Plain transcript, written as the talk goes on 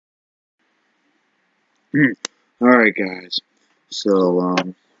Alright guys, so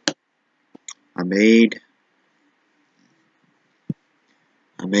I made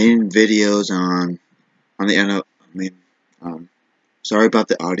videos on the end of, sorry about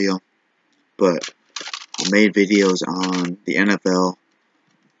the audio, but I made videos on the NFL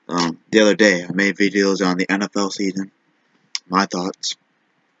the other day. I made videos on the NFL season, my thoughts,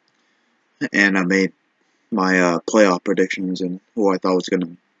 and I made my playoff predictions and who I thought was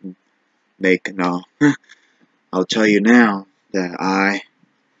gonna make. Now I'll tell you now that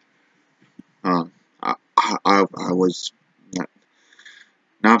um I was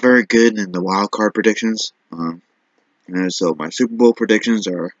not very good in the wild card predictions. And so my Super Bowl predictions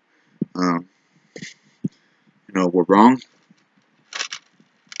are, were wrong.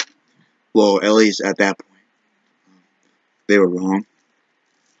 Well, at least at that point, they were wrong.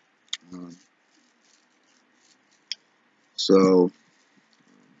 Um, so,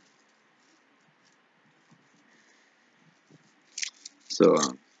 so,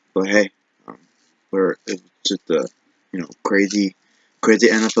 but hey, um, it's just a, crazy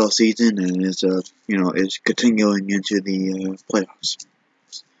NFL season, and it's continuing into the playoffs.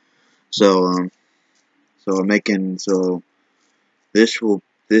 So,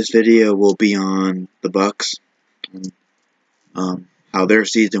 this video will be on the Bucs and how their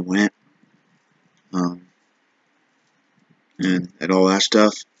season went, um, and all that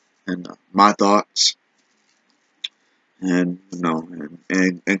stuff, and my thoughts, and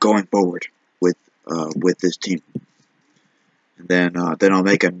and going forward with this team. And then I'll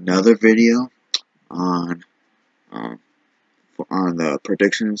make another video on um, on the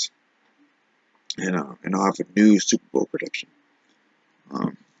predictions, and I'll have a new Super Bowl prediction,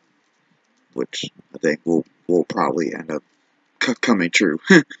 um, which I think will probably end up coming true.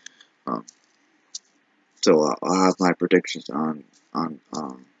 um, so I'll have my predictions on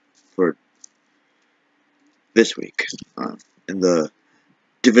for this week in the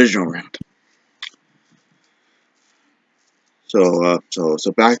divisional round. So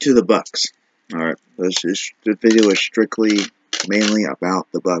back to the Bucs. All right, this video is mainly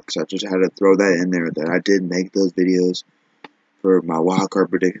about the Bucs. I just had to throw that in there that I did make those videos for my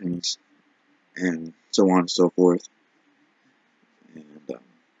wildcard predictions and so on and so forth,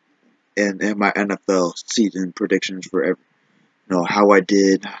 and my NFL season predictions for how I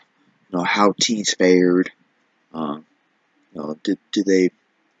did, how teams fared, did they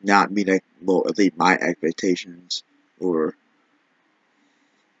not meet at least my expectations, or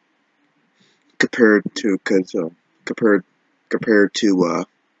compared to compared to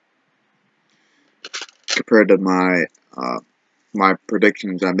uh, my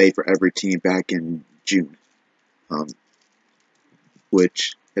predictions I made for every team back in June.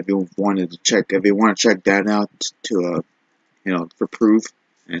 Which if you want to check that out to for proof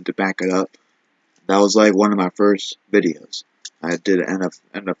and to back it up, that was like one of my first videos. I did an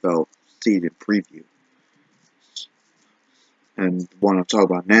NFL season preview, and the one I'm talking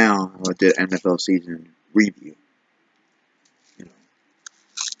about now, I did NFL season review.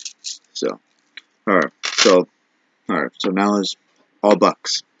 So so now it's all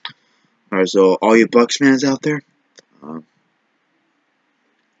Bucs. Alright, so all you Bucs fans out there,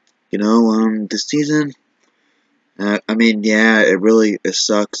 this season, yeah, it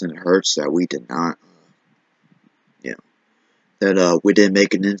sucks and it hurts that we did not, we didn't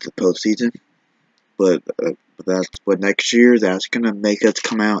make it into the postseason. But next year, that's gonna make us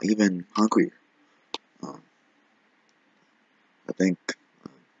come out even hungrier. I think,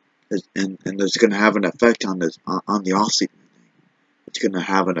 and it's gonna have an effect on the off season. It's gonna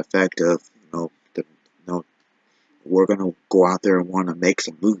have an effect of we're gonna go out there and want to make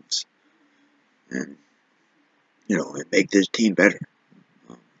some moves, and and make this team better.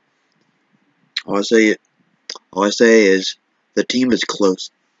 Um, all I say is the team is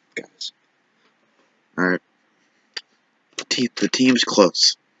close, guys. All right, the team's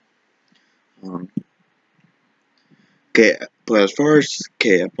close. Okay, but as far as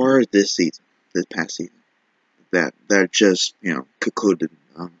this season, this past season, that just concluded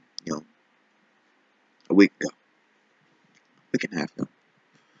a week and a half ago.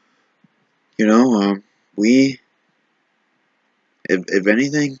 We, if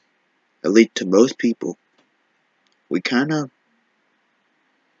anything, at least to most people, we kind of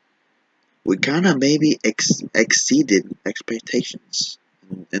maybe exceeded expectations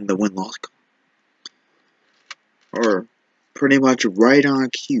in the win-loss column, or pretty much right on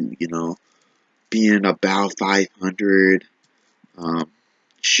cue. Being about 500,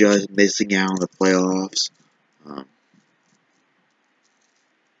 just missing out on the playoffs.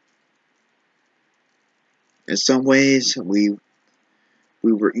 In some ways, we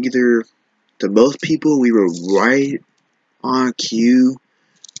were either to most people, we were right on cue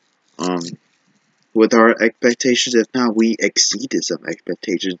with our expectations. If not, we exceeded some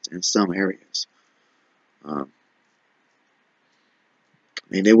expectations in some areas. I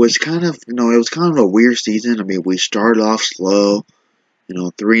mean, it was kind of, it was kind of a weird season. I mean, we started off slow,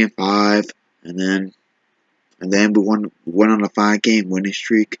 3-5, and then we went on a 5-game winning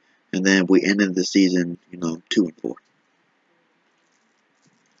streak, and then we ended the season, 2-4.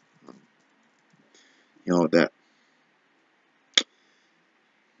 That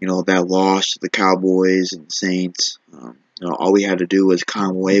that loss to the Cowboys and Saints. All we had to do was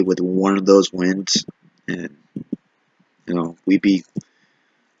come away with one of those wins, and we'd be.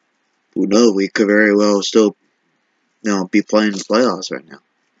 Who knows? We could very well still, be playing the playoffs right now.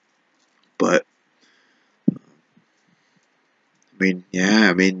 But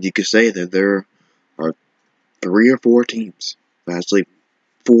I mean, you could say that there are 3 or 4 teams, actually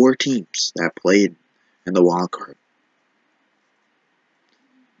 4 teams that played in the wild card,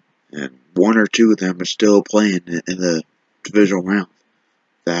 and 1 or 2 of them are still playing in the divisional round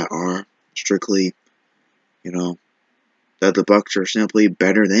that are strictly, that the Bucs are simply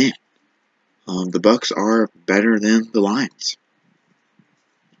better than. The Bucs are better than the Lions,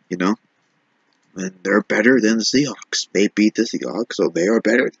 and they're better than the Seahawks. They beat the Seahawks, so they are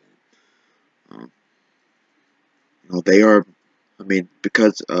better. They are. I mean,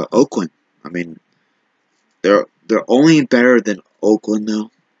 because Oakland. I mean, they're only better than Oakland though,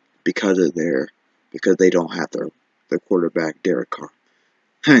 because they don't have their quarterback Derek Carr.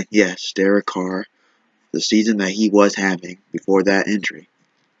 Yes, Derek Carr, the season that he was having before that injury,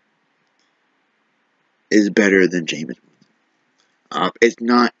 is better than Jameis. It's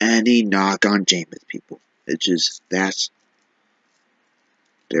not any knock on Jameis, people. It's just that's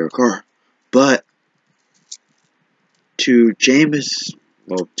Derek Carr. But to Jameis,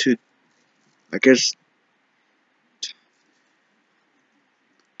 I guess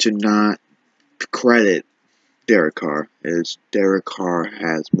to not credit Derek Carr is Derek Carr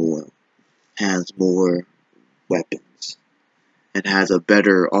has more weapons and has a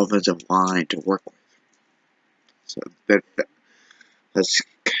better offensive line to work with.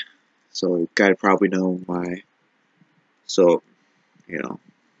 So you guys probably know my. So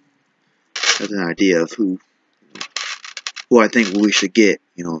that's an idea of who I think we should get.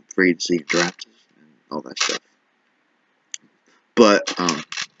 Free agency and draft and all that stuff. But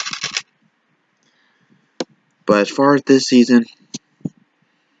as far as this season,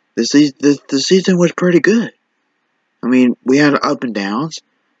 the season was pretty good. I mean, we had up and downs.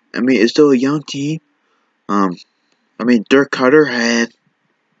 I mean, it's still a young team. I mean, Dirk Cutter had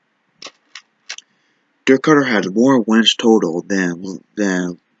more wins total than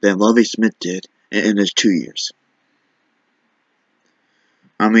Lovie Smith did in his 2 years.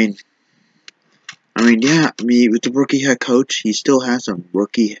 I mean, yeah. I mean, with the rookie head coach, he still has some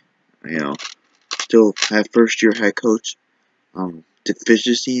rookie, still had first year head coach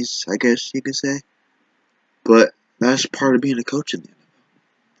deficiencies, I guess you could say. But that's part of being a coach in the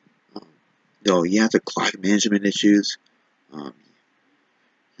NFL. You have the clock management issues.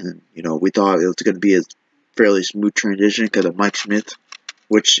 And we thought it was going to be a fairly smooth transition because of Mike Smith,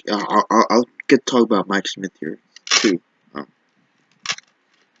 which I'll get to talk about Mike Smith here too.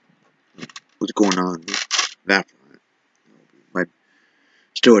 What's going on with that front? Might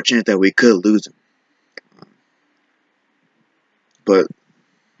still a chance that we could lose him. But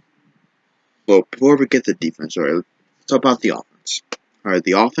before we get to defense, all right, let's talk about the offense. All right,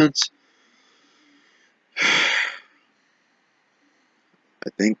 the offense. I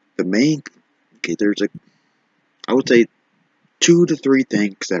think the main I would say 2 to 3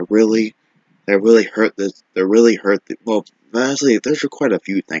 things that really hurt this. That really hurt the. Well, honestly, there's quite a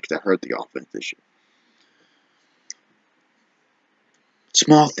few things that hurt the offense this year.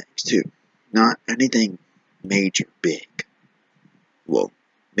 Small things too, not anything major, big. Well,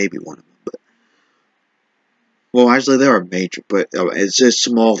 maybe one of them, but actually they are major, but it's just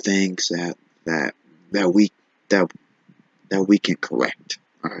small things that we can correct.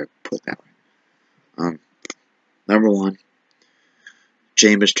 All right, put that way. Number 1,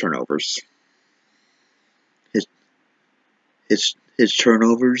 Jameis turnovers. His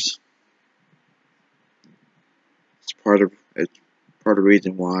turnovers. It's part of the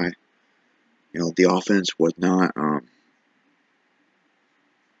reason why the offense was not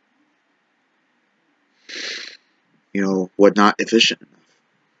was not efficient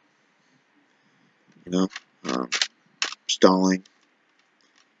enough. Stalling,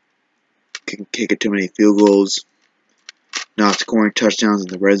 kicking too many field goals, not scoring touchdowns in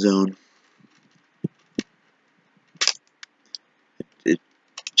the red zone. It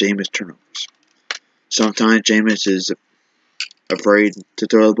Jameis turnovers. Sometimes Jameis is afraid to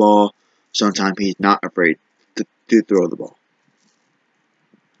throw the ball. Sometimes he's not afraid to throw the ball.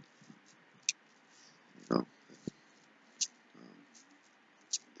 You know,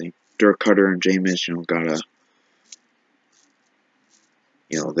 I think Dirk Cutter and Jameis,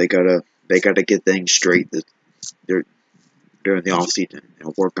 they gotta get things straight during the offseason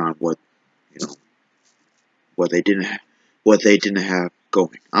and work on you know what they didn't have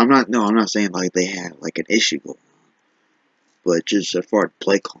going. I'm not saying like they had like an issue going on, but just as far as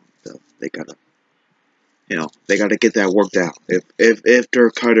play calling stuff, they gotta get that worked out. If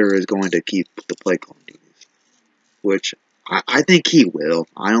Dirk Cutter is going to keep the play calling duties, which I think he will.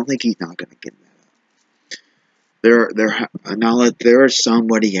 I don't think he's not going to get that up. There is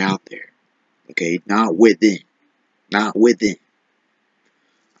somebody out there. Okay, not within. I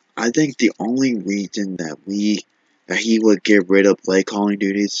think the only reason that he would get rid of play calling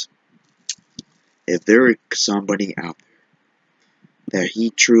duties, if there is somebody out there that he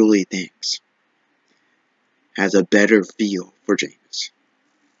truly thinks has a better feel for Jameis.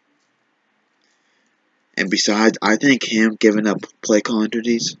 And besides, I think him giving up play calling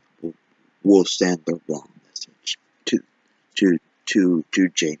duties will send the wrong message to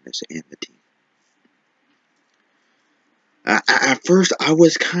Jameis and the team. At first, I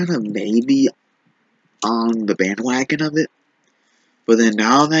was kind of maybe on the bandwagon of it, but then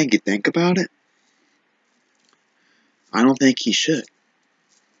now that you think about it, I don't think he should,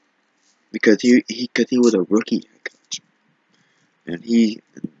 because he was a rookie head coach, and he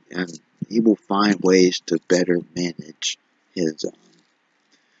will find ways to better manage his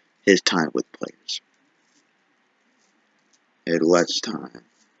time with players. It lets time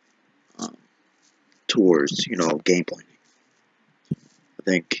towards game planning. I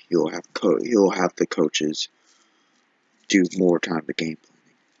think you'll have the coaches do more time to game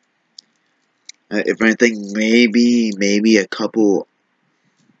planning. If anything, maybe a couple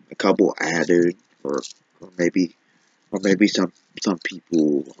added, or maybe some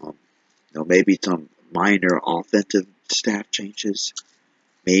people, maybe some minor offensive staff changes.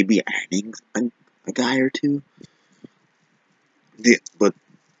 Maybe adding a guy or two. But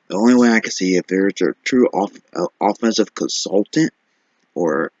the only way I can see, if there's a true offensive consultant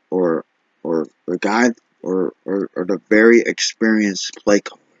or a guy or the very experienced play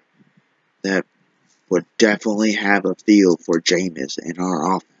caller that would definitely have a feel for Jameis and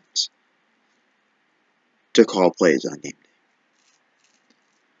our offense to call plays on game day.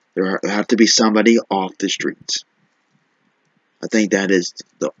 There have to be somebody off the streets. I think that is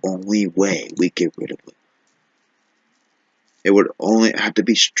the only way we get rid of it. It would only have to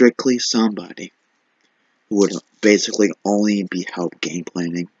be strictly somebody who would basically only be help game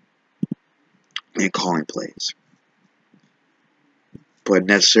planning and calling plays. But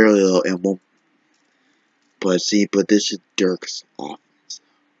necessarily it won't. But this is Dirk's offense,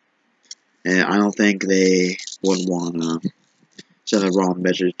 and I don't think they would want to send a wrong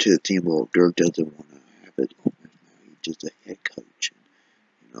message to the team. Well, Dirk doesn't want to have his offense now. He's just a head coach.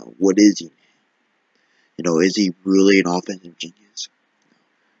 What is he now? Is he really an offensive genius?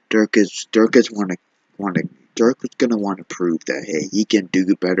 Dirk is gonna want to prove that, hey, he can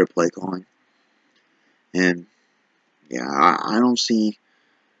do better play calling. And yeah, I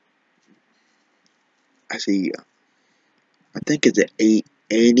think it's an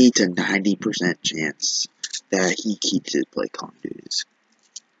 80 to 90% chance that he keeps his play calling duties,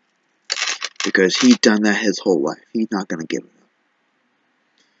 because he's done that his whole life. He's not gonna give it up.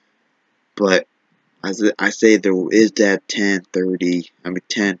 But I say there is that 10 to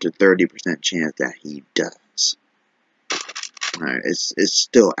 30% chance that he does. Alright, it's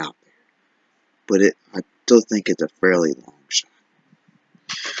still out there, but I still think it's a fairly long shot.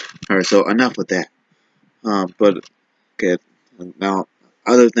 Alright, so enough with that. But okay, now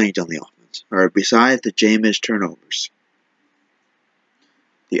other things on the offense. Alright, besides the Jameis turnovers,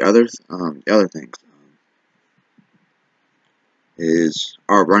 the other things is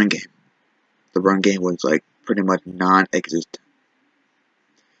our run game. The run game was like pretty much non-existent,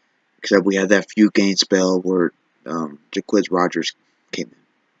 except we had that few game spell where Jaquiz Rogers came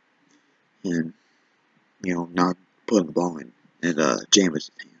in and not putting the ball in Jameis'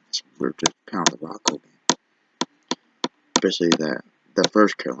 hands. We were just pounding the rock whole game, especially that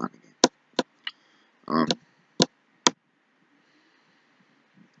first Carolina game.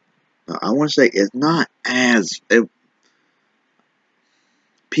 I want to say it's not as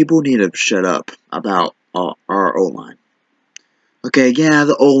people need to shut up about our O-line. Okay, yeah,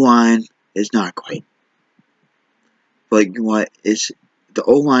 the O-line is not great, but you know what? The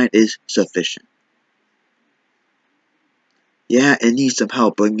O-line is sufficient. Yeah, it needs some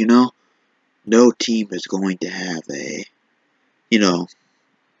help, but no team is going to have you know,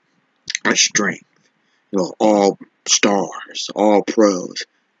 a strength. All stars, all pros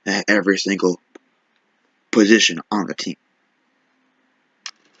at every single position on the team.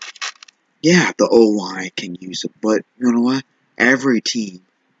 Yeah, the O-line can use it, but you know what? Every team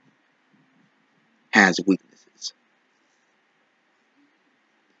has weaknesses.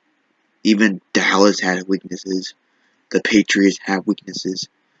 Even Dallas had weaknesses. The Patriots have weaknesses.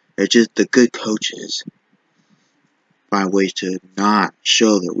 It's just the good coaches find ways to not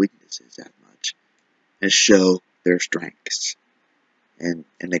show their weaknesses that much and show their strengths and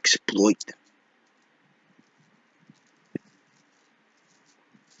exploit them.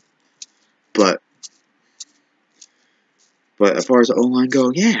 But as far as the O-line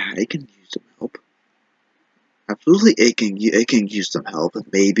go, yeah, it can use some help. Absolutely, it can use some help,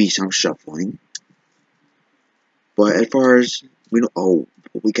 maybe some shuffling. But as far as we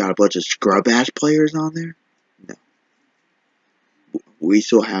got a bunch of scrub ass players on there. No, we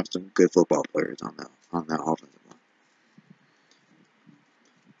still have some good football players on that offensive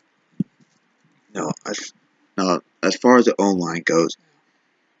line. No, as far as the O line goes,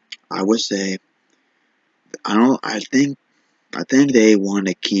 I would say I don't. I think they want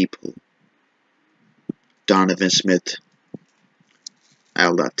to keep Donovan Smith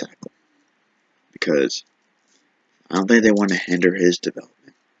out of that tackle because I don't think they want to hinder his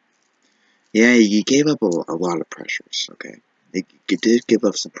development. Yeah, he gave up a lot of pressures. Okay, he did give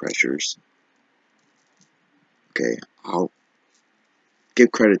up some pressures. Okay, I'll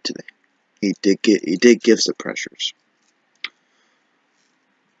give credit to that. He did give some pressures.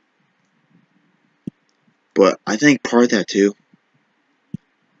 But I think part of that too,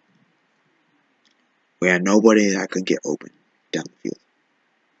 we had nobody that could get open down the field.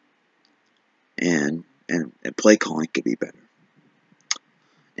 And play calling could be better.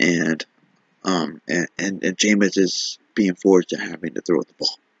 And Jameis is being forced to having to throw the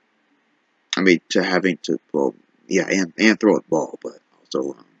ball. I mean, to having to and throw the ball, but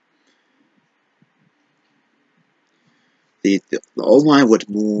also the O line was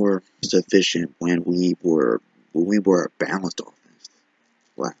more sufficient when we were a balanced offense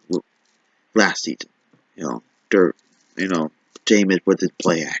last season. Dirt. Jameis with his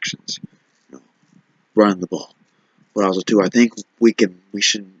play actions, run the ball. But also too, I think we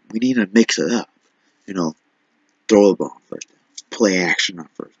need to mix it up. Throw the ball on first down, play action on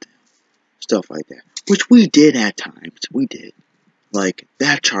first down, stuff like that. Which we did at times. We did. Like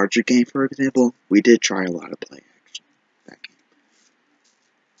that Charger game, for example, we did try a lot of play action that game,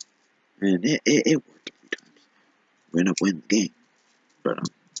 and it worked a few times. We ended up winning the game, but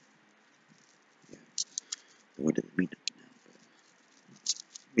yeah, what does it mean now? But,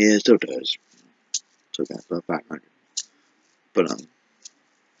 yeah, it still does. So that's about 500. But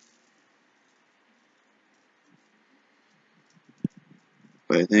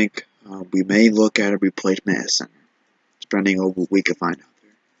I think we may look at a replacement at center, depending on what we can find out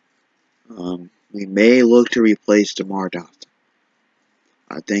there. We may look to replace DeMar Dawson.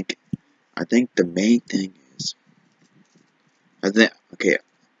 I think the main thing is, okay,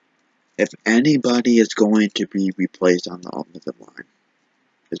 if anybody is going to be replaced on the offensive line,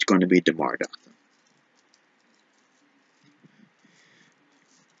 it's going to be DeMar Dawson.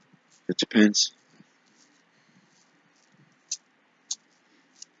 It depends.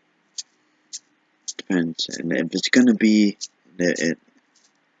 Depends, and if it's going to be, and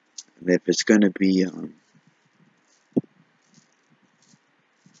if it's going to be, and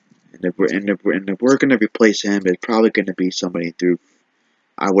if we're going to replace him, it's probably going to be somebody through.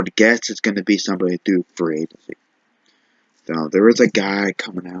 I would guess it's going to be somebody through free agency. So there is a guy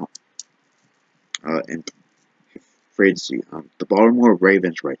coming out in free agency. The Baltimore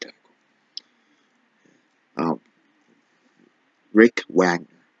Ravens right tackle. Rick Wagner,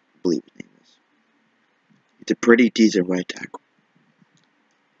 I believe his name is. He's a pretty decent right tackle.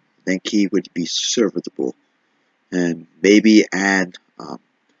 I think he would be serviceable, and maybe add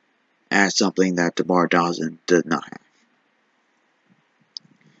something that DeMar Dawson does not have.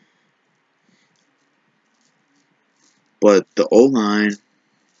 But the O line,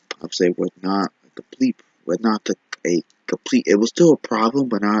 I'd say, was not a complete. It was still a problem,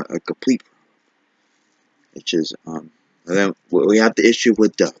 but not a complete problem. It's just then we have the issue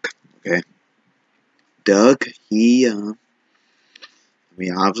with Doug. Okay, Doug, I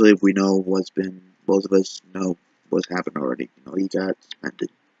mean, obviously we know most of us know what's happened already. He got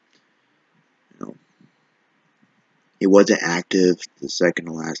suspended. He wasn't active the second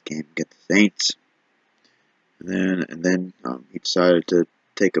to last game against the Saints. And then he decided to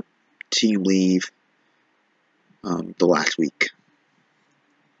take a team leave the last week,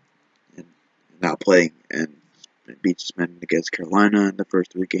 and not playing, and be suspended against Carolina in the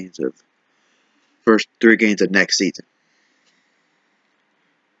first three games of next season.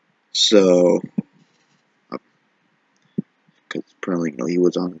 So, because apparently, he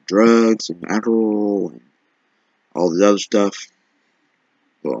was on drugs and Adderall and all this other stuff.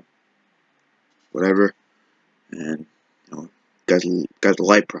 Well, whatever. And, got a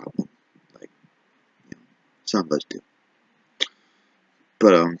light problem. Like, some of us do.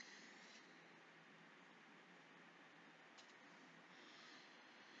 But,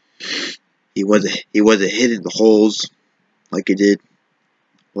 he wasn't hitting the holes like he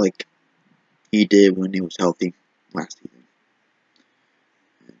did when he was healthy last season.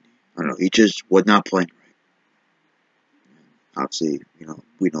 And, I don't know, he just was not playing right. And obviously,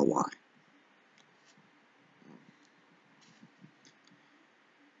 we know why.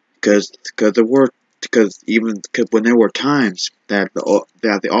 Because when there were times that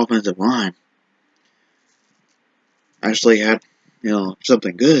the offensive line actually had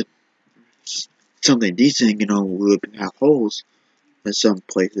something good, something decent, we would have holes in some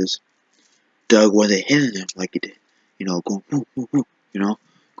places. Doug wasn't hitting them like he did, going whoo, whoo, whoo,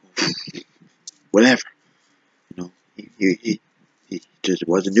 whatever, he just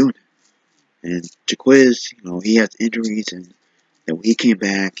wasn't doing it. And Jaquiz, he has injuries, and then when he came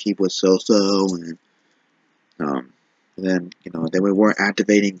back, he was so, and then we weren't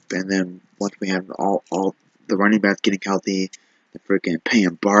activating, and then once we had all the running backs getting healthy, the freaking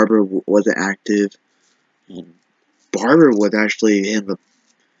Pam Barber wasn't active, and Barber was actually a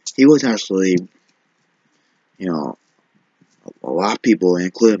lot of people,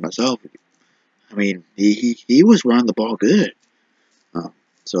 including myself. I mean, he was running the ball good,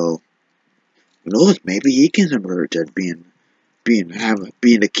 so who knows? Maybe he can emerge as being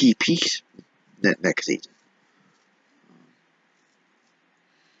a key piece next season.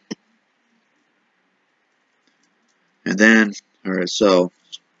 And then, alright, so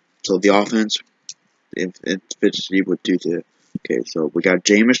the offense, efficiency would do to. Okay, so we got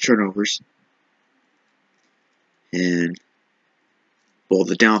Jameis turnovers, and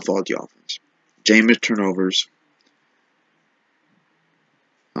the downfall of the offense. Jameis turnovers,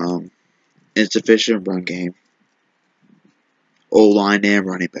 insufficient run game, O-line and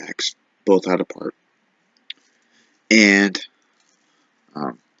running backs both out of part, and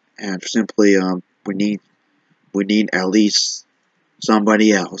simply we need at least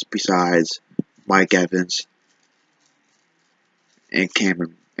somebody else besides Mike Evans and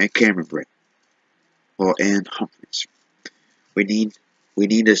Cameron Brate, and Humphries. We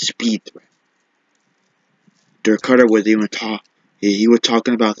need a speed threat. Dirk Cutter was even he was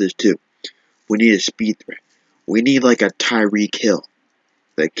talking about this too. We need a speed threat. We need like a Tyreek Hill,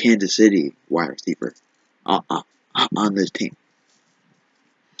 the Kansas City wide receiver, on this team.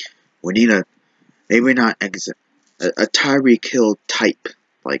 We need maybe not a Tyreek Hill type,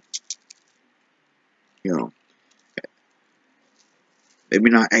 like, maybe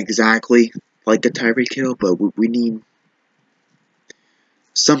not exactly like a Tyreek Hill, but we need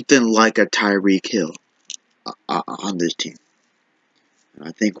something like a Tyreek Hill on this team. And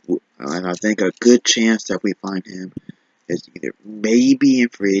I think a good chance that we find him is either maybe in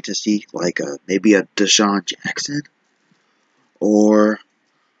free agency, like maybe a Deshaun Jackson, or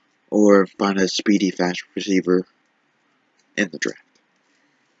find a speedy, fast receiver in the draft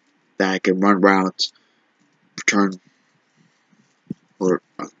that can run routes, return, or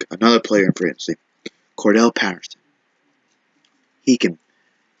another player in free agency, Cordell Patterson. He could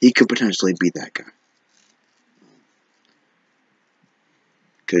potentially be that guy.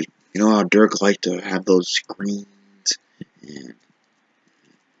 Because you know how Dirk liked to have those screens, and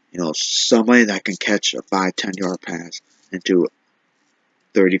somebody that can catch a 5-10 yard pass into a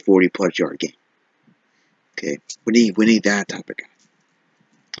 30-40 plus yard game. Okay, we need that type of guy.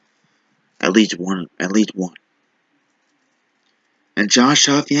 At least one. And Josh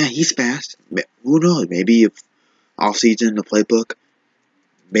Huff, yeah, he's fast. Who knows? Maybe if off season the playbook,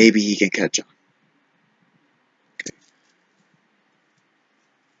 maybe he can catch on. Okay,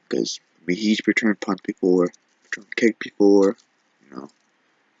 because he's returned punts before, returned kick before,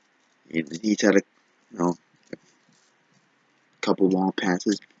 and he's had a couple long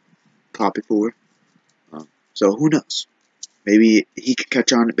passes caught before. So who knows? Maybe he could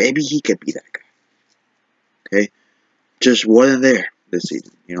catch on. Maybe he could be that guy. Okay, just wasn't there this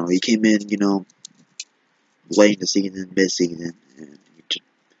season. He came in, late in the season, mid-season, and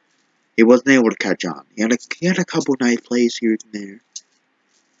he wasn't able to catch on. He had a couple nice plays here and there,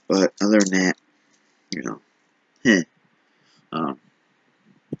 but other than that, he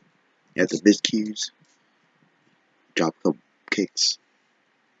had the miscues. Drop a couple kicks.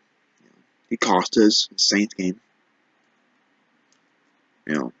 He cost us the Saints game.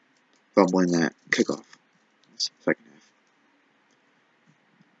 Fumbling that kickoff. Second half.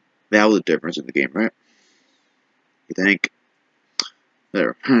 That was a difference in the game, right? You think?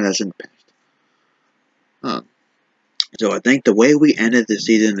 There. That's in the past. So I think the way we ended the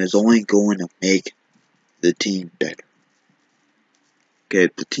season is only going to make the team better. Okay,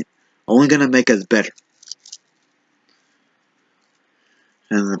 the team only going to make us better.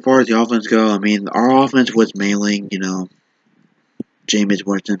 And as far as the offense go, I mean, our offense was mainly, Jameis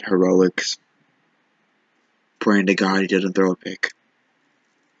Winston heroics, praying to God he doesn't throw a pick.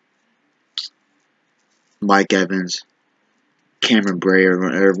 Mike Evans, Cameron Brayer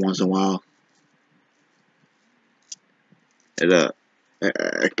every once in a while.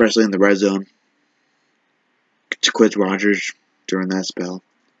 Especially in the red zone. Quit Rogers during that spell,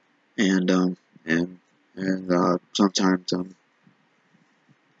 and sometimes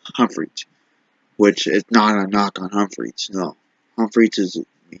Humphreys, which is not a knock on Humphreys. No, Humphreys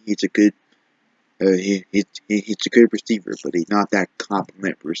he's a good he's a good receiver, but he's not that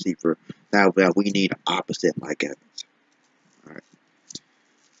compliment receiver that we need opposite Mike Evans. All right,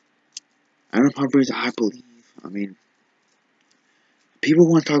 Adam Humphreys, I believe. I mean, people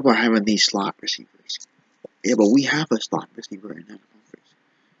want to talk about having these slot receivers. Yeah, but we have a slot receiver in Adam Humphreys.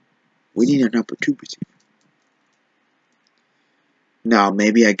 We need a number 2 receiver. Now,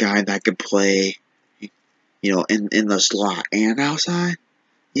 maybe a guy that could play, in the slot and outside.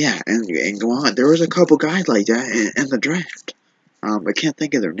 Yeah, and go on. There was a couple guys like that in the draft. I can't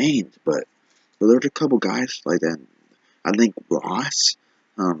think of their names, but there were a couple guys like that. I think Ross,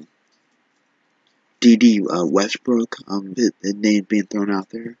 D.D. Westbrook, his name being thrown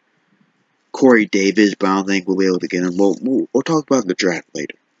out there. Corey Davis, but I don't think we'll be able to get him. We'll talk about the draft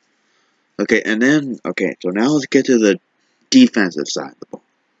later. Okay, so now let's get to the defensive side of the ball.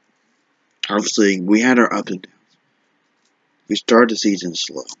 Obviously, we had our ups and downs. We started the season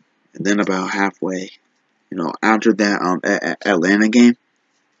slow, and then about halfway, after that Atlanta game,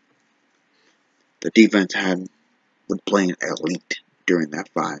 the defense was playing elite during that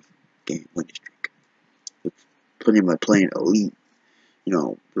 5-game winning streak. Was pretty much playing elite. We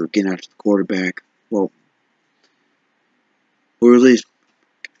were getting after the quarterback. Well, we were at least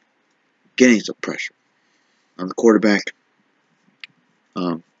getting some pressure on the quarterback.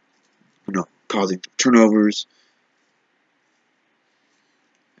 Causing turnovers.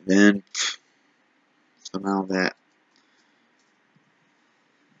 And then somehow that.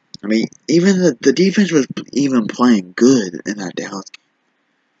 I mean, even the defense was even playing good in that Dallas game.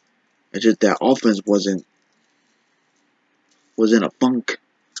 It's just that offense was in a funk,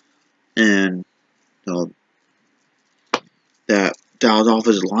 and that Dallas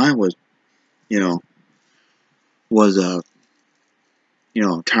offensive line was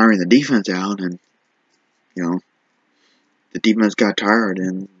tiring the defense out, and the defense got tired,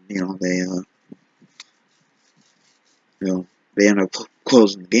 and they ended up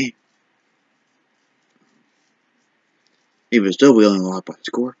closing the game. Even still, we only lost by a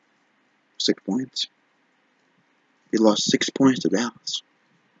score, 6 points. We lost 6 points to Dallas.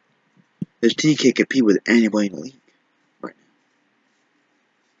 This team can't compete with anybody in the league right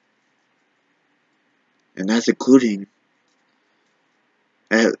now, and that's including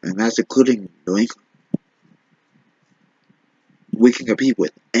New England. We can compete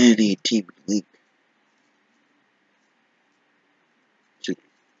with any team in the league. So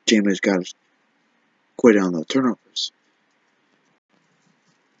Jameis got to quit on the turnovers.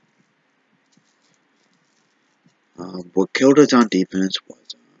 What killed us on defense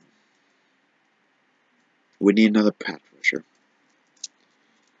was we need another pass rusher.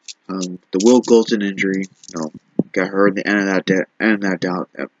 The Will Golden injury, got hurt at the end of that Dallas.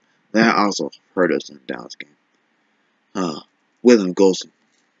 That also hurt us in the Dallas game. William Golson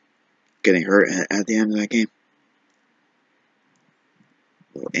getting hurt at the end of that game.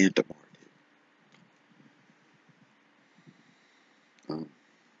 Well, and DeMar did.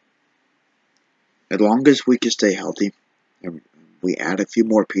 As long as we can stay healthy and we add a few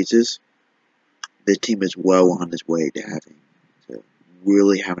more pieces, this team is well on its way to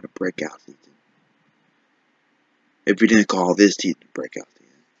really having a breakout season. If we didn't call this season a breakout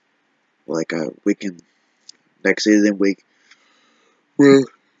season, we can next season we'll be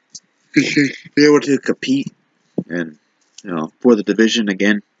able to compete and for the division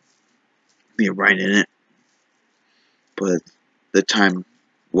again, be right in it, but the time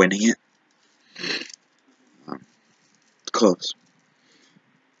winning it, it's close.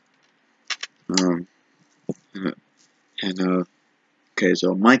 Okay,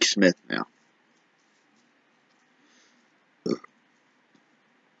 so Mike Smith now.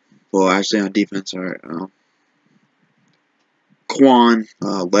 Well, actually on defense, alright, Quan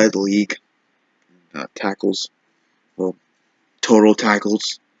led the league tackles, well, total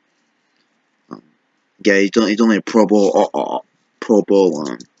tackles. Yeah, he's only a Pro Bowl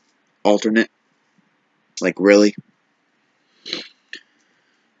alternate. Like really,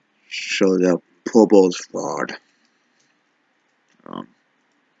 so the Pro Bowl is fraud. Um,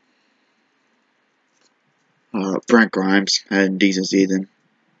 Brent Grimes had a decent season.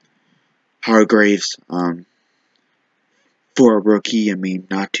 Hargraves, for a rookie, I mean,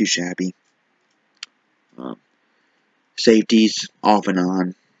 not too shabby. Um, Safeties off and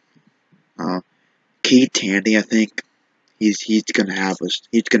on. Keith Tandy, I think he's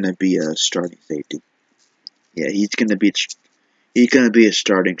gonna be a starting safety. Yeah, he's gonna be a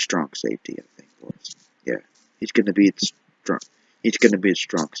starting strong safety. I think, boys. Yeah, he's gonna be strong. He's gonna be a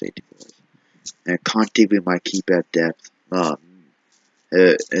strong safety, boys. And Conte we might keep at depth.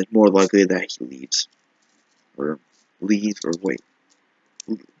 It's more likely that he leaves, or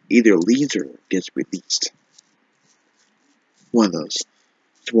either leaves or gets released. One of those.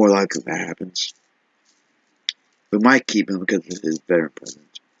 It's more likely that happens. We might keep him because of his veteran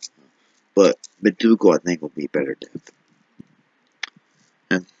presence. But McDougal, I think, will be better depth.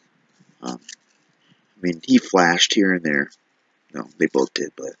 And, I mean, he flashed here and there. No, they both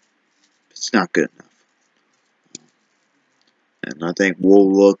did, but it's not good enough. And I think we'll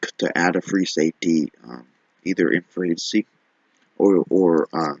look to add a free safety, either in free agency or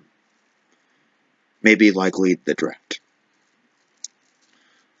maybe likely the draft.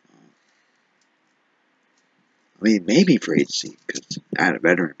 I mean, maybe free agency, because add a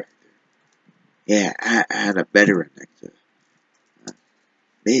veteran back there. Yeah, add a veteran next to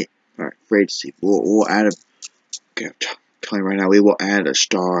Alright, free agency. We'll add a. Okay, I'm telling you right now, we will add a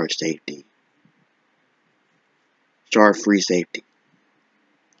star safety. Star free safety.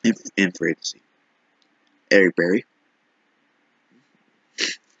 In free agency. Eric Berry.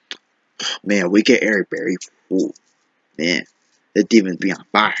 Man, we get Eric Berry. Ooh, man, the demons be on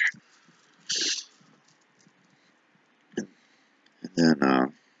fire. And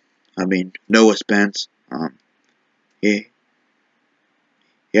then, I mean, Noah Spence. He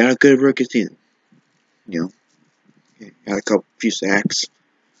had a good rookie season. You know, he had a few sacks.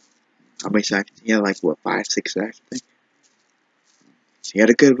 How many sacks? He had like, what, 5, 6 sacks, I think. So he had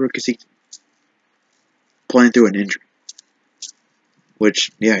a good rookie season. Playing through an injury.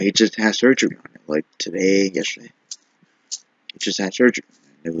 Which, yeah, he just had surgery on it. Like yesterday. He just had surgery.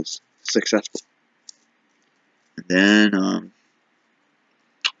 And it was successful. And then,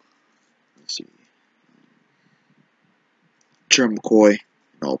 let's see. Trevor McCoy,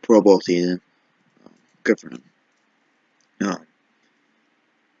 Pro Bowl season. Good for him.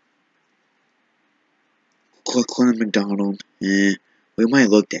 Clint McDonald, we might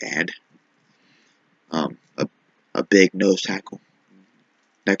look to add a big nose tackle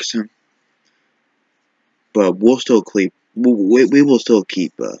next to him, but we'll still keep we will still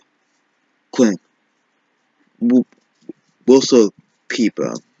keep Clint. We'll still keep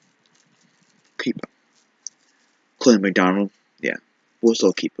Clint McDonald. Yeah, we'll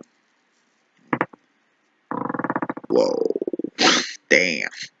still keep him. Whoa, damn!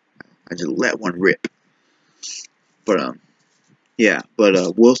 I just let one rip. But yeah,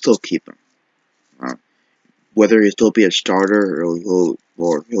 but we'll still keep him. Whether he'll still be a starter or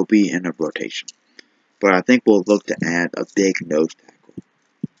he'll be in a rotation. But I think we'll look to add a big nose tackle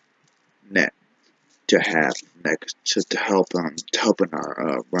net to have next to help in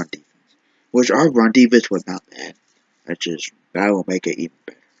our run defense. Which our run defense was not bad. That will make it even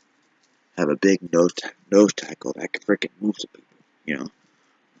better. Have a big nose tackle that can freaking move some people, you know,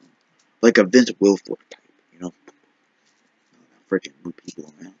 like a Vince Wilfork type, you know, freaking move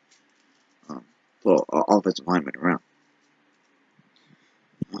people around. Well, offensive linemen around.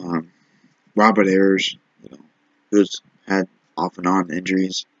 Robert Ayers, who's had off and on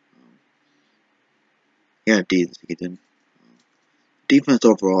injuries. Yeah, decent season. Defense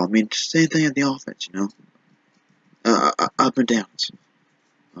overall, I mean, same thing at the offense, up and downs.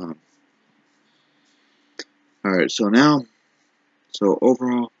 Alright, so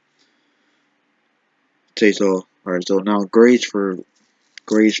overall, alright, so now grades for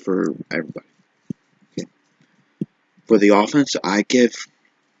everybody. Okay. For the offense, I give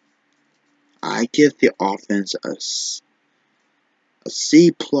the offense a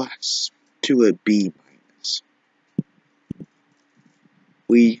C plus to a B minus.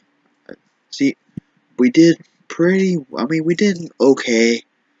 We did we did okay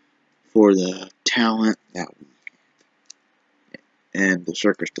for the talent that we had and the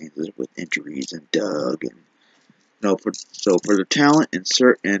circumstances with injuries and Doug and for the talent and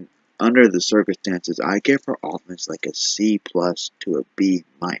under the circumstances, I give our offense like a C plus to a B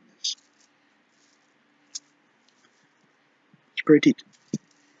minus. It's pretty decent.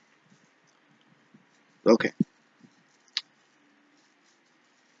 Okay.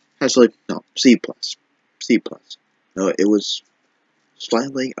 Actually, no, C plus. C plus. No, it was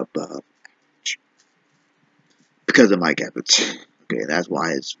slightly above average. Because of Mike Evans. Okay, that's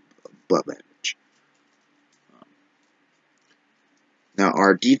why it's above average. Now,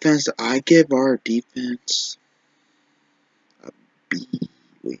 our defense, I give our defense a B.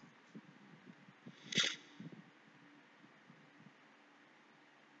 Wait.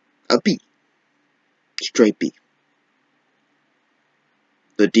 A B. Straight B.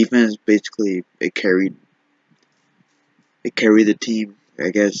 The defense basically it carried the team, I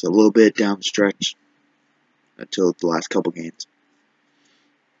guess, a little bit down the stretch until the last couple games.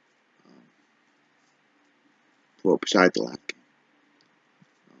 Well, besides the last game.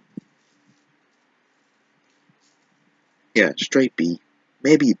 Yeah, straight B,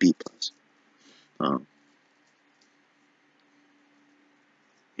 maybe a B plus.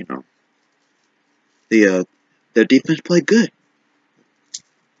 You know, the defense played good,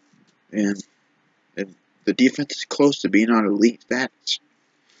 and the defense is close to being on elite status.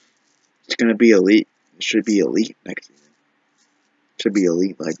 It's gonna be elite. It should be elite next season. It should be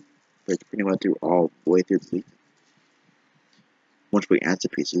elite like pretty much through all the way through the season. Once we add the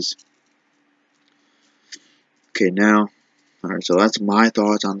pieces. Okay, now, all right. So that's my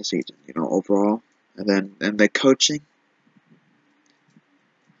thoughts on the season. Overall, and the coaching.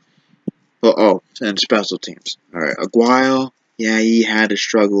 And special teams. All right, Aguayo. Yeah, he had his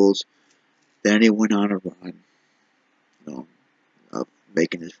struggles. Then he went on a run. Of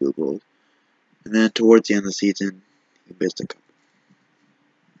making his field goals. And then towards the end of the season, he missed a couple.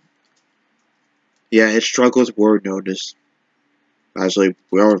 Yeah, his struggles were noticed. Actually,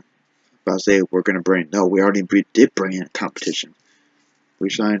 we already did bring in competition. We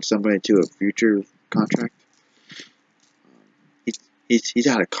signed somebody to a future contract. He's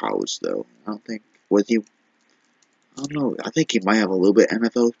out of college though. I don't know. I think he might have a little bit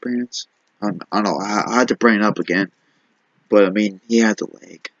NFL experience. I don't know. I had to bring it up again, but I mean, he had the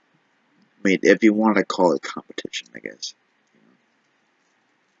leg. I mean, if you want to call it competition, I guess.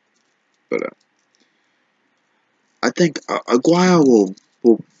 But I think Aguayo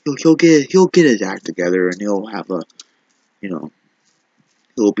he'll get his act together and he'll have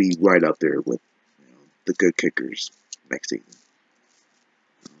he'll be right up there with the good kickers next season.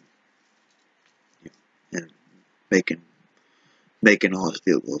 And making all his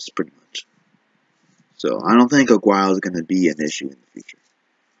field goals pretty much. So I don't think Aguayo is going to be an issue in the future.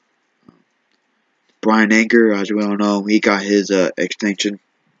 Brian Anker, as we all know, he got his extension.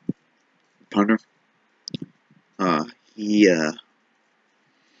 Punter.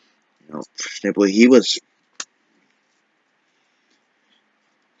 Simply he was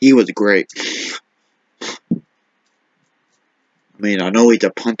great. I mean, I know he's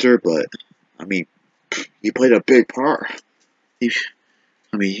a punter, but I mean, he played a big part. He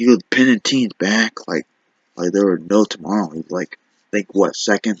was pinning teams back like there were no tomorrow. He was like, I think what,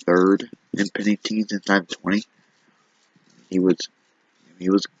 second, third in pinning teams inside the 20. He was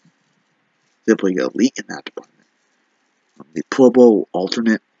simply elite in that department. The Pro Bowl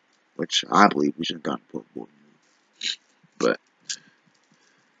alternate, which I believe we should have gotten Pro Bowl. But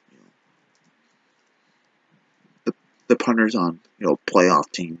the punters on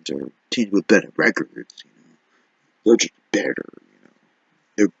playoff teams or teams with better records, they're just better.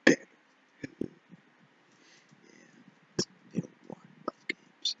 They're better. They don't want enough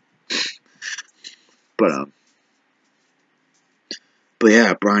games. But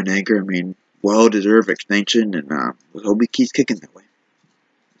yeah, Brian Anker, I mean, well-deserved extension, and we hope he keeps kicking that way.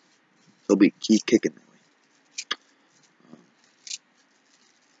 Hope he keeps kicking that way.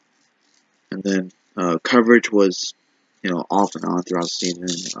 And then coverage was, off and on throughout the season.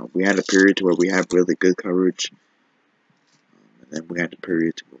 We had a period to where we had really good coverage, and then we had a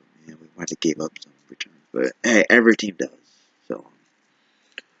period to where we might have gave up some returns. But hey, every team does. So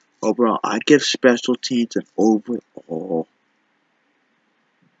overall, I'd give special teams an overall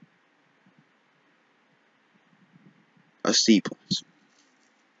a C plus.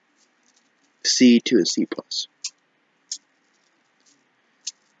 C to a C plus.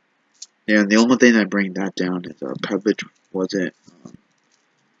 Yeah, and the only thing that brings that down is our coverage wasn't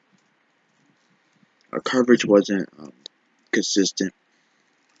consistent,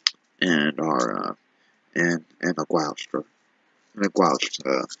 and our and Aguayo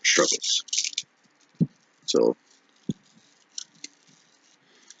struggles. So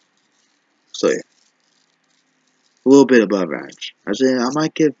yeah, a little bit above average. I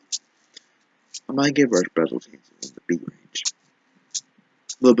might give I might give our special teams in the B range.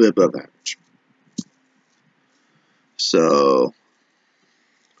 A little bit above average. So,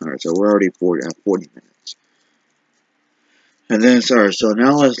 alright, so we're already at 40 minutes. And then, sorry, so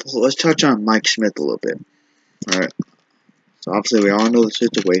now let's touch on Mike Smith a little bit. Alright, so obviously we all know the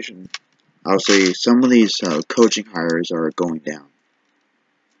situation. Obviously, some of these coaching hires are going down.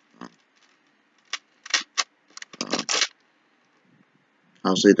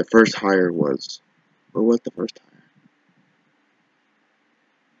 Obviously, the first hire was... What was the first hire?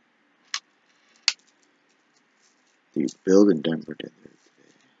 The Bills in Denver did there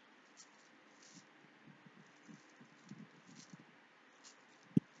today.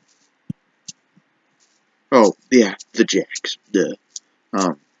 Oh, yeah, the Jags. A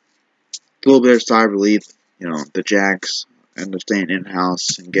little bit of sigh of relief. You know, the Jags end up staying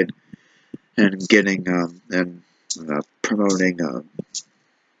in-house and getting promoting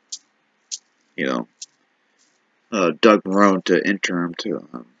Doug Marrone to interim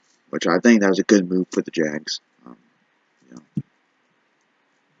to which I think that was a good move for the Jags. You know,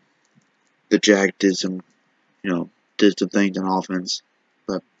 the Jags did some things on offense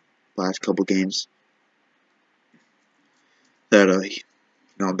the last couple games that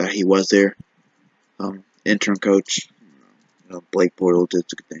that he was there. Interim coach, Blake Bortles did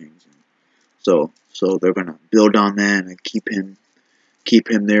some good things. So they're gonna build on that and keep him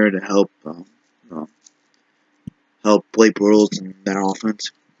there to help help Blake Bortles in that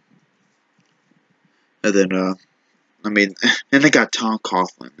offense. And then and they got Tom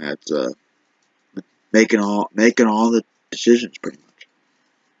Coughlin that's making all the decisions pretty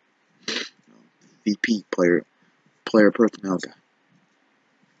much. VP player personnel guy.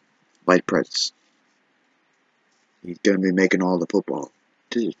 Vice President. He's gonna be making all the football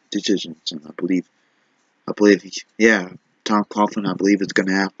decisions, and I believe Tom Coughlin, I believe, is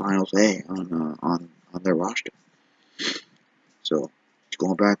gonna have final say on their roster. So he's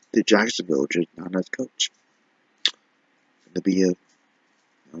going back to Jacksonville, just not as coach. Gonna be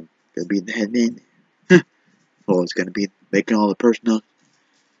the head man. Oh, it's gonna be making all the personnel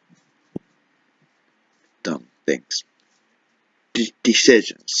dumb things,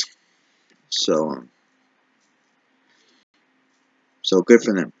 decisions. So so good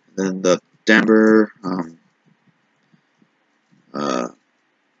for them. Then the Denver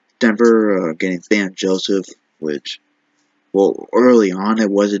getting Van Joseph, which early on it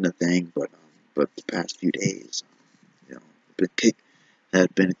wasn't a thing, but the past few days,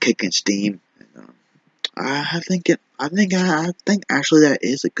 been kicking steam. And, I think actually that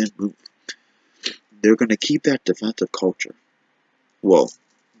is a good move. They're gonna keep that defensive culture. Well,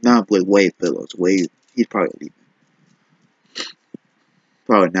 not with Wade Phillips. Wade, he's probably leaving.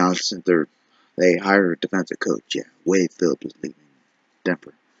 Probably now since they hired a defensive coach. Yeah, Wade Phillips is leaving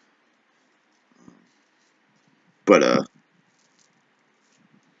Denver. But I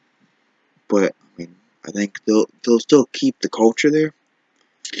mean, I think they'll still keep the culture there,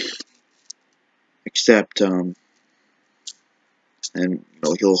 except and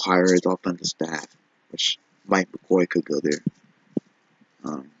he'll hire his offensive staff, which Mike McCoy could go there.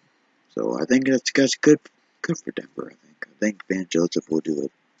 So I think that's good for Denver. I think Van Joseph will do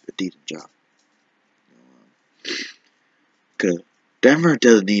a decent job. Cause Denver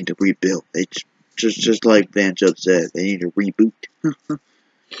doesn't need to rebuild. They just like Van Joseph said, they need to reboot.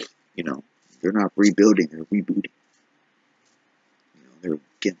 They're not rebuilding; they're rebooting. They're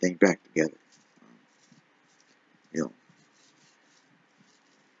getting things back together.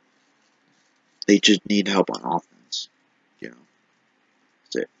 They just need help on offense.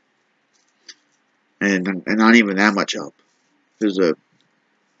 That's it. And not even that much help. There's a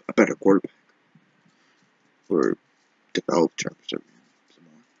better quarterback or develop some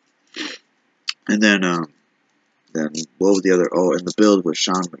more. And then what was the other? Oh, and the build was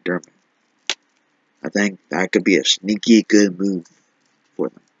Sean McDermott. I think that could be a sneaky good move for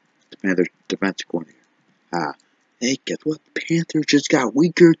them. The Panthers defensive coordinator. Hey, guess what? The Panthers just got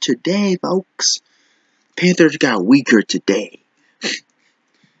weaker today, folks. Panthers got weaker today.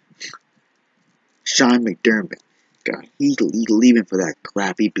 Sean McDermott. God, he's leaving for that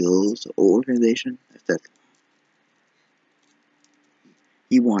crappy Bills organization.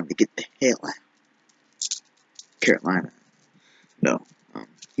 He wanted to get the hell out. Carolina. No.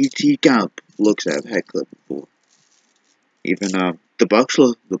 He kind of looks at head coach before. Even the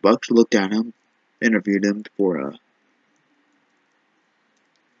Bucs looked at him, interviewed him for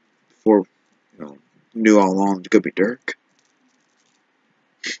knew all along it could be Dirk.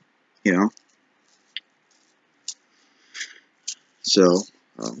 So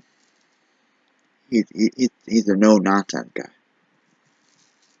he's a no nonsense guy.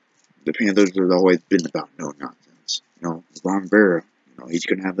 the Panthers have always been about no nonsense. Ron Rivera, he's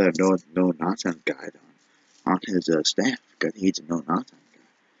gonna have that no nonsense guy on his staff because he's a no nonsense guy.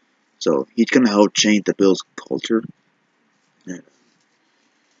 So he's gonna help change the Bills' culture. And,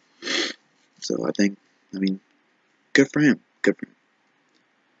 so I mean, good for him. Good for him.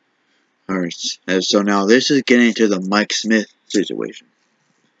 All right. So now this is getting to the Mike Smith situation.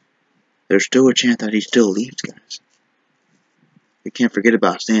 There's still a chance that he still leaves, guys. We can't forget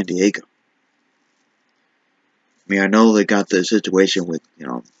about San Diego. I mean, I know they got the situation with,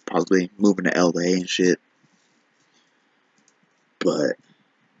 probably moving to LA and shit. But,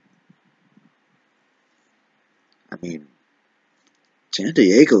 I mean, San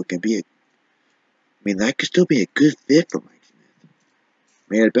Diego can be that could still be a good fit for Mike Smith.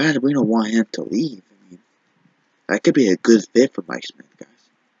 I mean, as bad as we don't want him to leave, I mean, that could be a good fit for Mike Smith, guys.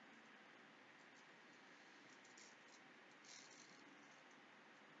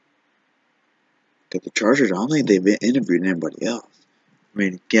 Because the Chargers, I don't think they've been interviewing anybody else. I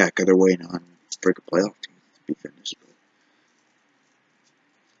mean, yeah, because they're waiting on freaking playoff teams to be finished.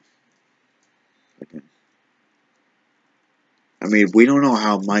 But, I mean, we don't know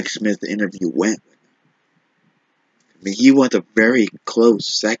how Mike Smith's interview went. I mean, he went a very close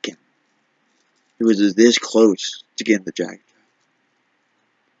second. He was this close to getting the Jags job.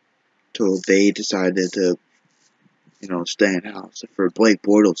 So they decided to, stay in house for Blake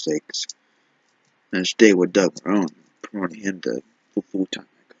Bortles' sake and stay with Doug Marrone, promoting him to full-time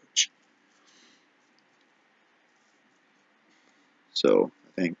head coach. So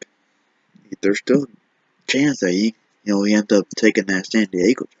I think there's still a chance that he ends up taking that San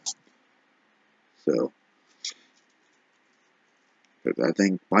Diego job. So I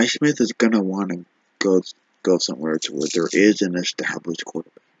think Mike Smith is gonna want to go somewhere to where there is an established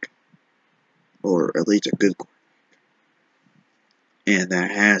quarterback, or at least a good quarterback, and that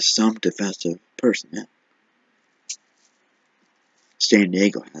has some defensive personnel. San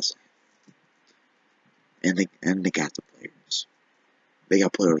Diego has that, and they got the players. They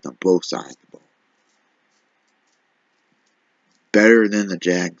got players on both sides of the ball. Better than the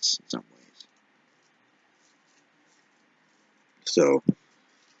Jags in some ways. So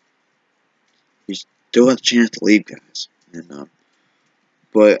he still has a chance to leave, guys. And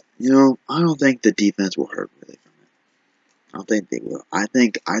but I don't think the defense will hurt really from it. I don't think they will. I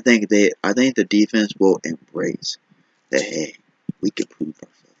think the defense will embrace that. Hey, we can prove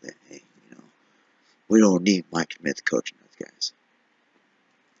ourselves. That hey, we don't need Mike Smith coaching us, guys.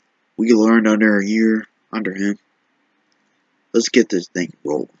 We learned under a year under him. Let's get this thing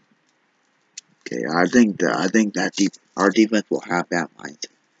rolling. Okay, I think that our defense will have that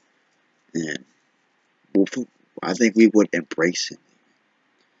mindset, and I think we would embrace him.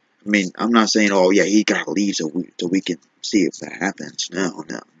 I mean, I'm not saying, oh yeah, he gotta leave so we can see if that happens. No.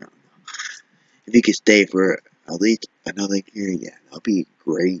 If he could stay for at least another year, yeah, that'll be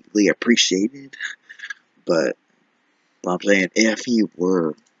greatly appreciated. But I'm saying if he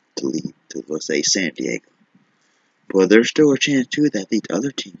were to leave to, let's say, San Diego, well, there's still a chance too that these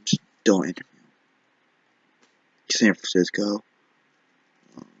other teams don't interview him. San Francisco,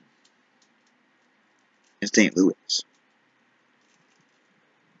 and St. Louis. Is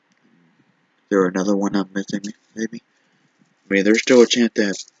there another one I'm missing? Maybe. I mean, there's still a chance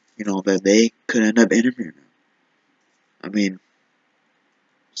that that they could end up interviewing him. I mean,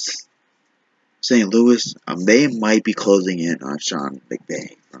 St. Louis, they might be closing in on Sean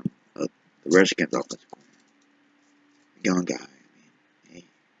McVay from the Redskins offensive coordinator. Young guy. I mean, hey.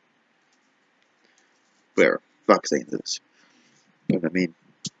 Whatever. Fuck St. Louis. But I mean,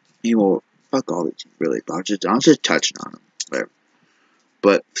 fuck all the teams really. But I'm just touching on them. Whatever.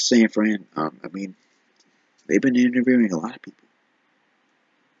 But San Fran, I mean, they've been interviewing a lot of people.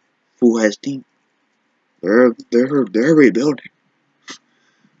 Full has team. They're rebuilding.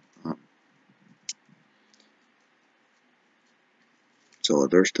 So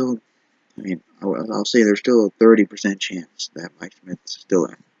there's still, I mean, I'll say there's still a 30% chance that Mike Smith still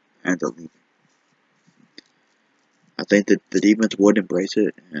ends up leaving. I think that the defense would embrace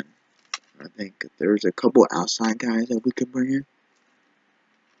it, and I think there's a couple outside guys that we could bring in.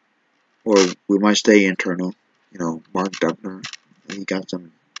 Or we might stay internal. Mark Dubner, he got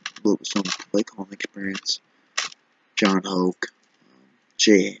some play calling experience. John Hoke,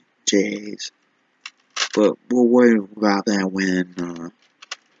 Jay Hayes. But we'll worry about that when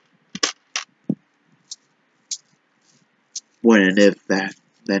and if that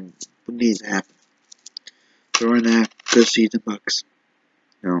then needs to happen. During that, good season, Bucs.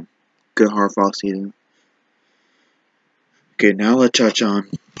 Good hard-fought season. Okay, now let's touch on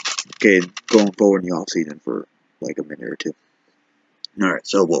going forward in the off season for like a minute or two. Alright,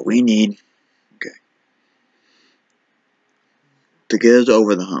 so what we need, okay, to get us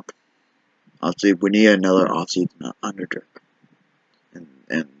over the hump, obviously we need another offseason underdog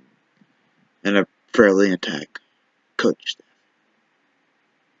and a fairly intact coach staff.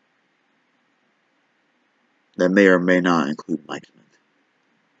 That may or may not include Mike Smith.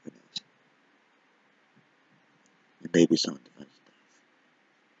 Who knows? And maybe some defense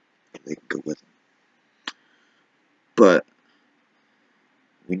staff. They can go with him. But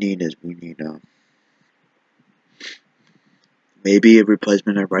we need maybe a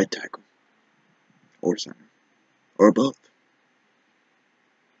replacement at right tackle or center or both.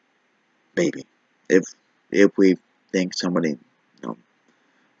 Maybe if we think somebody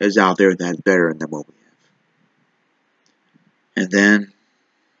is out there that's better than what we have, and then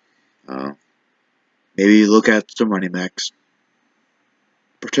maybe look at some running backs,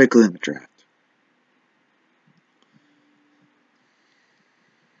 particularly in the draft.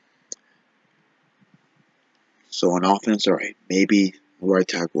 So on offense, alright, maybe right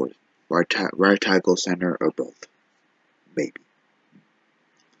tackle, center, or both. Maybe.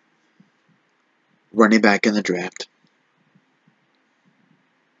 Running back in the draft.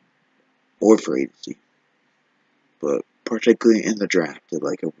 Or free agency. But particularly in the draft,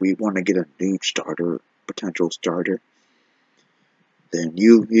 like if we want to get a new potential starter, then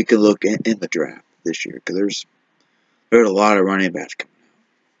you can look in the draft this year. Because there's a lot of running backs coming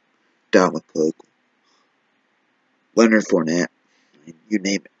out. Dalvin Cook, Leonard Fournette, you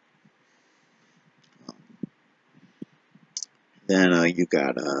name it. Then you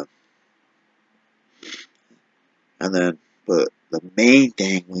got and then but the main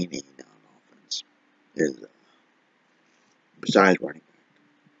thing we need on offense is besides running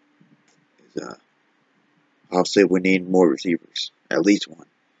back is obviously we need more receivers, at least one,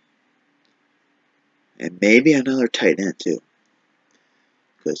 and maybe another tight end too.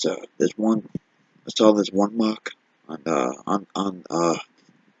 Because I saw this one mock on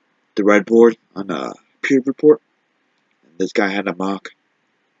the red board on Peer Report. And this guy had a mock.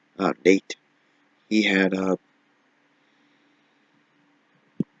 Nate. He had us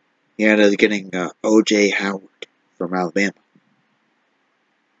getting O.J. Howard from Alabama.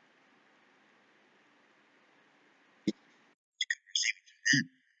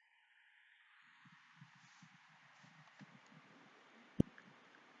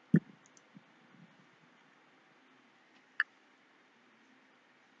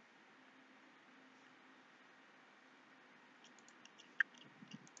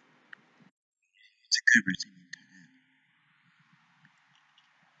 Good receiving.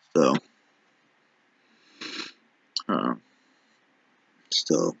 So,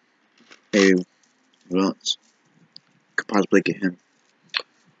 so maybe what else could possibly get him?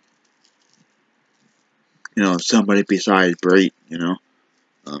 Somebody besides Brate.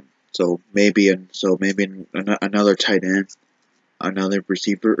 So maybe another tight end, another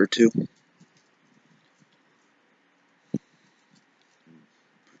receiver or two.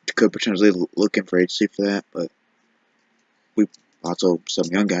 Could potentially look in for agency for that, but we also some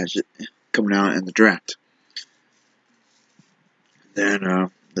young guys coming out in the draft. Then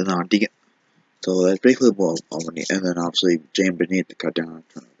on D. So that's basically all we need. And then obviously James Beneath to cut down on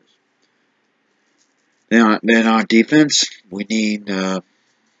turnovers. Then on defense, we need some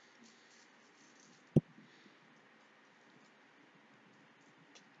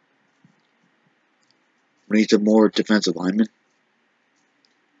more defensive linemen.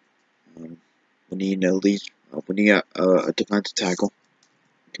 We need at least a defensive tackle.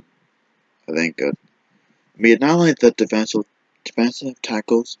 I think. Not only the defensive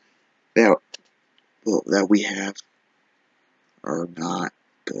tackles that we have are not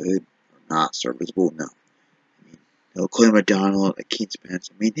good, or not serviceable. No, Clay McDonald and Keith Spence.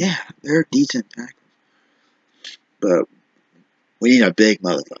 Yeah, they're decent tackles, but we need a big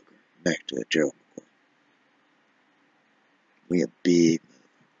motherfucker next to Joe. We have big,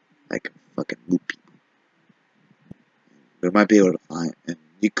 like fucking loop people. We might be able to find, and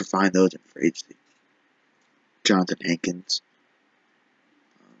you can find those in free agency. Jonathan Hankins,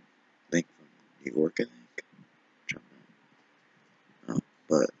 I think from New York, I think.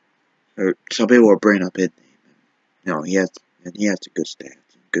 But some people are bringing up his name. He has a good stats,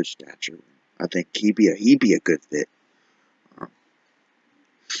 good stature. I think he'd be a good fit.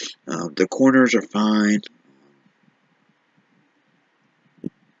 The corners are fine.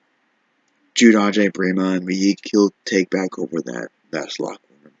 Jude Brima and he'll take back over that slot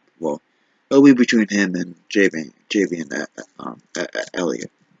corner. Well, it'll be between him and Javian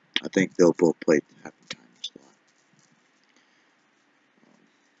Elliott. I think they'll both play half the time in slot.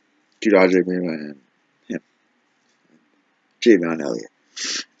 Jude Brima and him. Javon Elliott.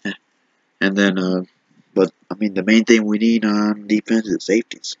 And then, but I mean, the main thing we need on defense is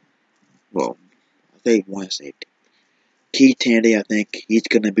safeties. Well, I think one safety. Keith Tandy, I think he's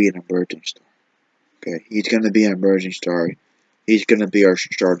going to be an emerging star. Okay, he's going to be an emerging star. He's going to be our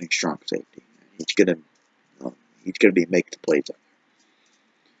starting strong safety. He's going to, he's going to be making the plays up.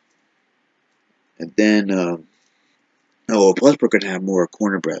 And then, plus we're going to have more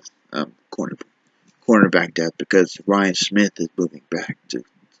cornerback depth because Ryan Smith is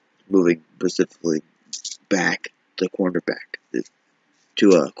moving specifically back to cornerback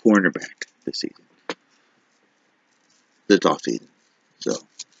to a cornerback this season, this off season. So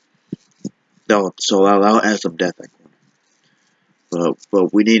that'll add some depth at corner.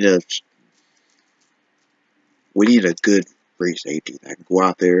 But we need a good free safety that can go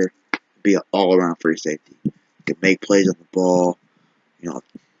out there, be an all around free safety, can make plays on the ball,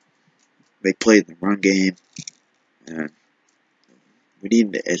 make plays in the run game, and we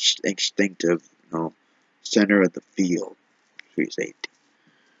need an instinctive, center of the field free safety.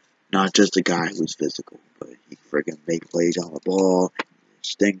 Not just a guy who's physical, but he can freaking make plays on the ball,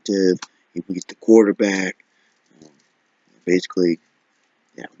 instinctive, he beats the quarterback. Basically,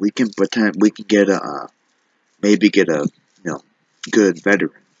 yeah, we can get maybe get a good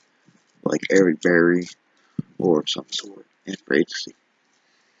veteran like Eric Berry or some sort in free agency.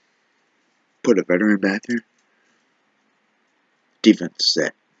 Put a veteran back there, defense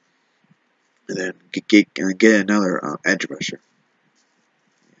set, and then get another edge rusher.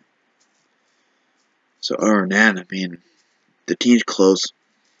 So other than that, I mean, the team's close.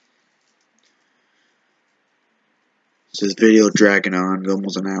 This video dragging on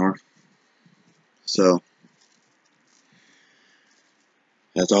almost an hour. So,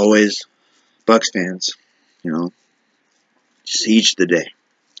 as always, Bucs fans, siege the day.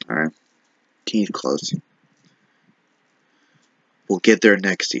 Alright? Team's close. We'll get there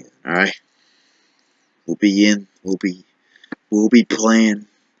next season, alright? We'll be playing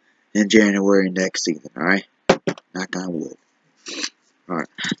in January next season, alright? Knock on wood. Alright.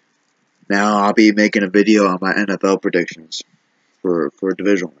 Now I'll be making a video on my NFL predictions for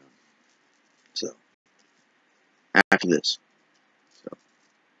division round. So after this. So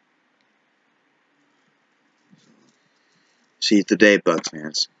see you today, Bucs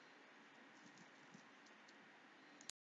fans.